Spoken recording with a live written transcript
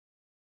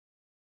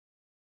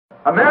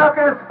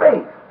America is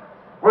faced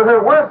with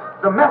her worst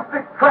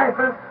domestic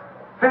crisis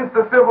since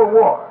the Civil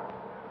War,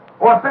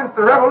 or since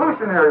the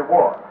Revolutionary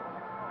War.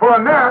 For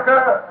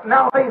America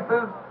now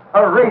faces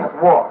a race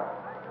war.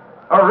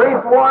 A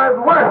race war is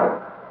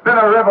worse than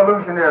a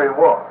Revolutionary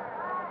War.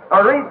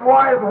 A race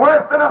war is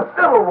worse than a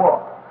Civil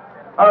War.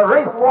 A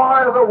race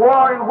war is a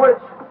war in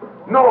which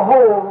no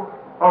holes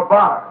are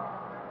barred.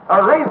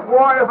 A race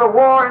war is a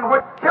war in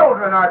which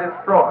children are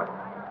destroyed,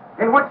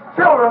 in which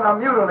children are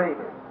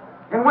mutilated,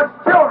 in which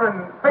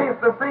children face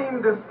the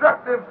same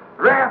destructive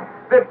wrath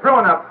that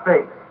grown-ups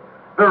face.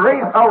 A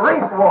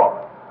race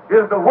war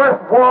is the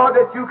worst war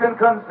that you can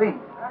conceive.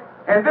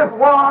 And this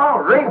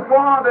war, race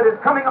war that is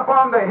coming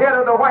upon the head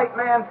of the white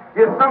man,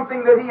 is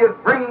something that he is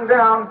bringing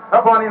down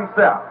upon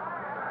himself.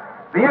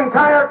 The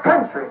entire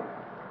country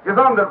is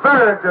on the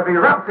verge of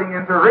erupting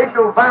into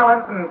racial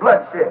violence and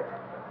bloodshed,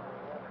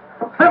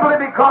 simply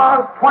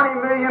because 20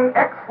 million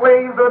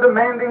ex-slaves are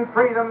demanding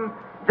freedom,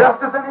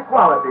 justice, and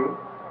equality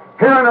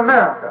here in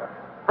America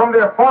from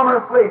their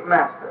former slave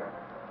master.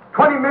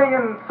 20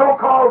 million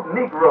so-called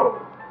Negroes,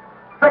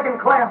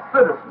 second-class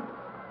citizens,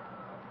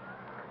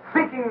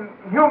 seeking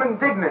human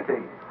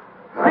dignity,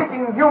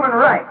 seeking human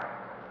rights,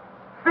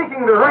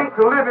 seeking the right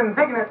to live in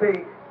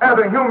dignity as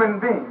a human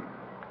being.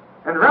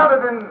 And rather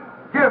than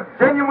give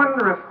genuine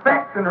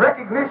respect and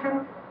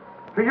recognition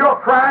to your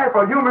cry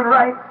for human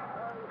rights,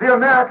 the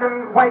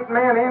American white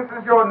man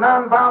answers your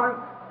nonviolence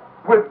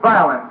with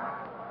violence.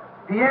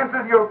 He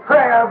answers your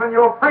prayers and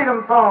your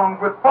freedom songs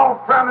with false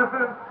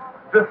promises,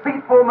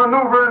 deceitful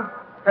maneuvers,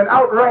 and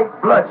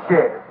outright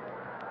bloodshed.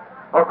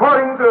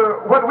 According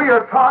to what we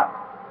are taught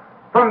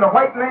from the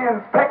white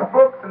man's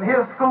textbooks and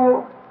his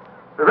school,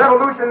 the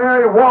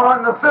Revolutionary War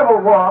and the Civil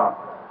War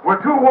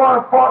were two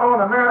wars fought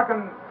on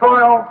American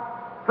soil,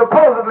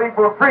 supposedly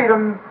for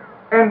freedom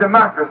and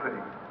democracy.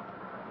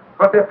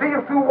 But if these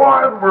two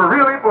wars were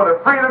really for the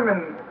freedom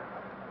and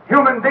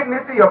human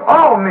dignity of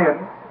all men,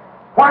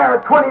 why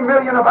are 20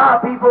 million of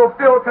our people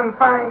still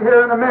confined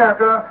here in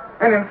America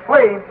and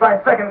enslaved by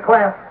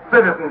second-class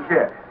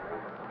citizenship?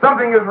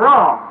 Something is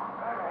wrong.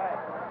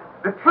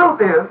 The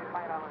truth is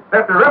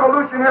that the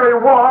Revolutionary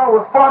War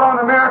was fought on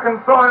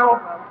American soil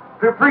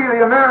to free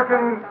the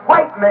American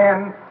white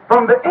man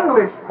from the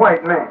English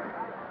white man.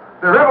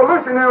 The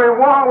Revolutionary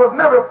War was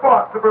never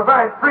fought to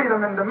provide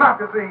freedom and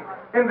democracy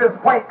in this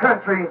white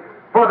country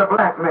for the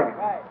black man.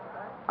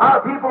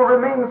 Our people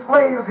remain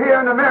slaves here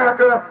in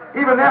America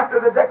even after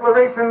the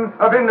Declaration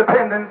of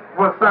Independence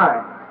was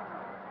signed.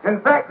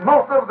 In fact,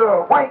 most of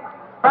the white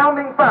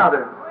founding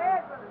fathers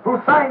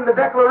who signed the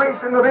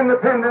Declaration of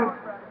Independence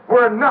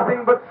were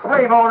nothing but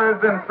slave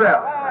owners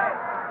themselves.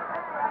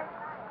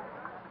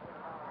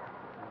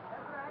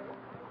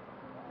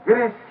 It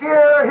is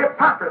sheer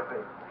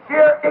hypocrisy,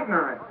 sheer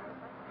ignorance,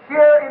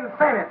 sheer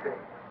insanity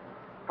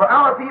for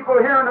our people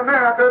here in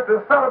America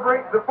to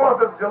celebrate the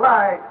 4th of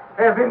July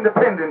as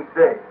Independence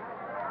Day,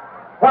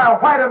 while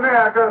white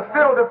America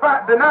still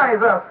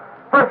denies us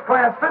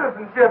first-class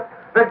citizenship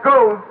that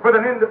goes with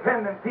an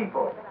independent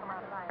people.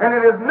 And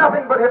it is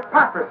nothing but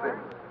hypocrisy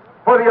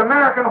for the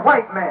American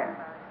white man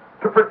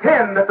to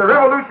pretend that the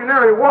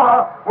Revolutionary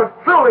War was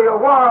truly a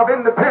war of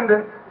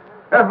independence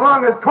as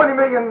long as 20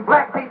 million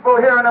black people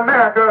here in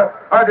America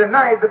are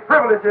denied the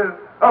privileges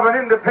of an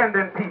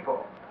independent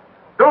people.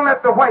 Don't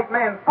let the white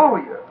man fool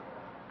you.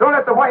 Don't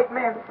let the white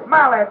man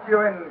smile at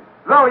you and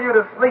lull you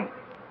to sleep.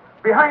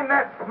 Behind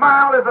that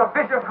smile is a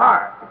vicious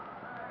heart.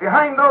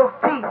 Behind those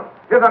teeth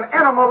is an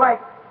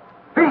animal-like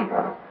beast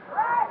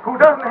who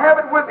doesn't have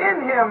it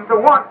within him to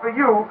want for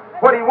you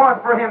what he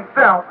wants for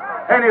himself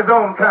and his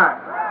own kind.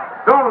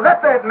 Don't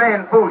let that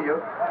man fool you.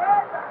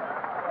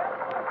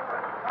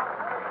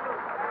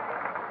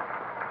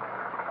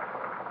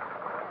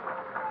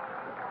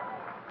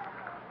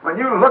 When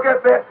you look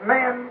at that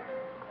man,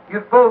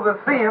 you're supposed to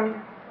see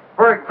him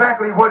for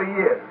exactly what he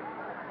is.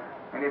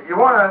 And if you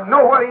want to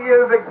know what he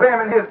is,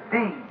 examine his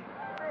deeds.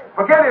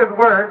 Forget his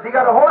words. He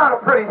got a whole lot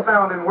of pretty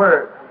sounding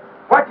words.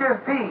 Watch his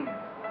deeds.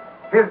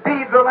 His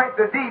deeds are like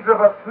the deeds of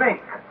a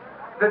snake,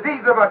 the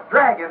deeds of a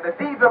dragon, the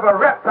deeds of a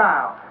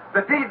reptile,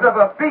 the deeds of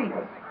a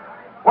beast.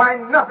 Why,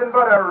 nothing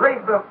but a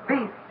race of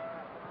beasts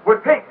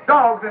would take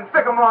dogs and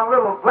stick them on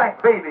little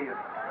black babies.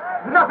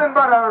 Nothing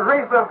but a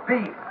race of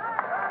beasts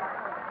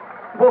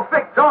will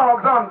stick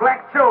dogs on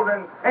black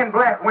children and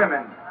black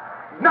women.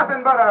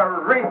 Nothing but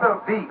a race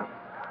of beasts.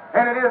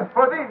 And it is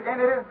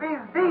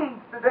these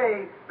deeds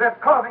today that's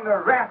causing the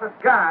wrath of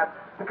God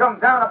to come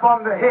down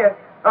upon the head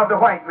of the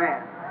white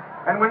man.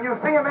 And when you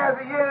see him as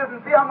he is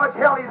and see how much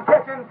hell he's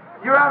catching,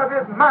 you're out of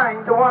his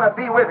mind to want to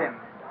be with him.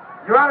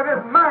 You're out of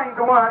your mind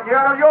to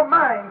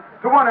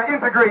want to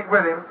integrate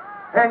with him.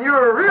 And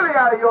you're really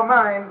out of your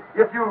mind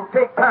if you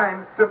take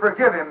time to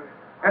forgive him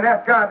and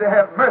ask God to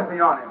have mercy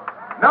on him.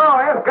 No,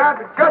 ask God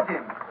to judge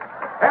him.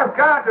 Ask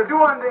God to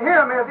do unto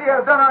him as he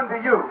has done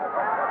unto you.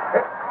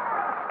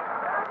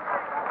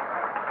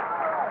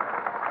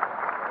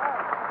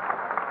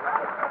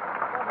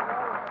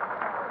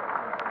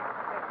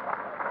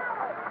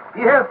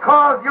 He has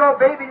caused your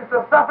babies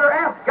to suffer.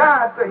 Ask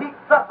God to heap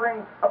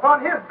suffering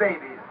upon His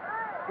babies.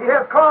 He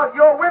has caused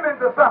your women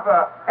to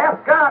suffer.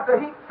 Ask God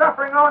to heap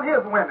suffering on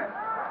His women.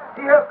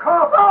 He has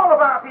caused all of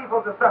our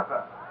people to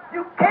suffer.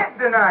 You can't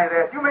deny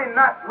that. You may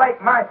not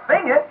like my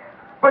saying it,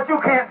 but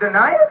you can't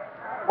deny it.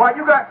 Why,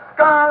 you got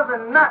scars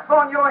and knots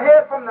on your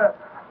head from the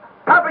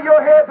top of your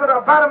head to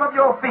the bottom of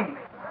your feet.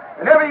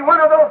 And every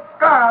one of those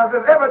scars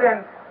is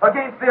evidence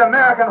against the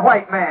American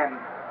white man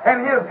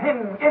and his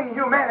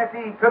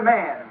inhumanity to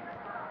man.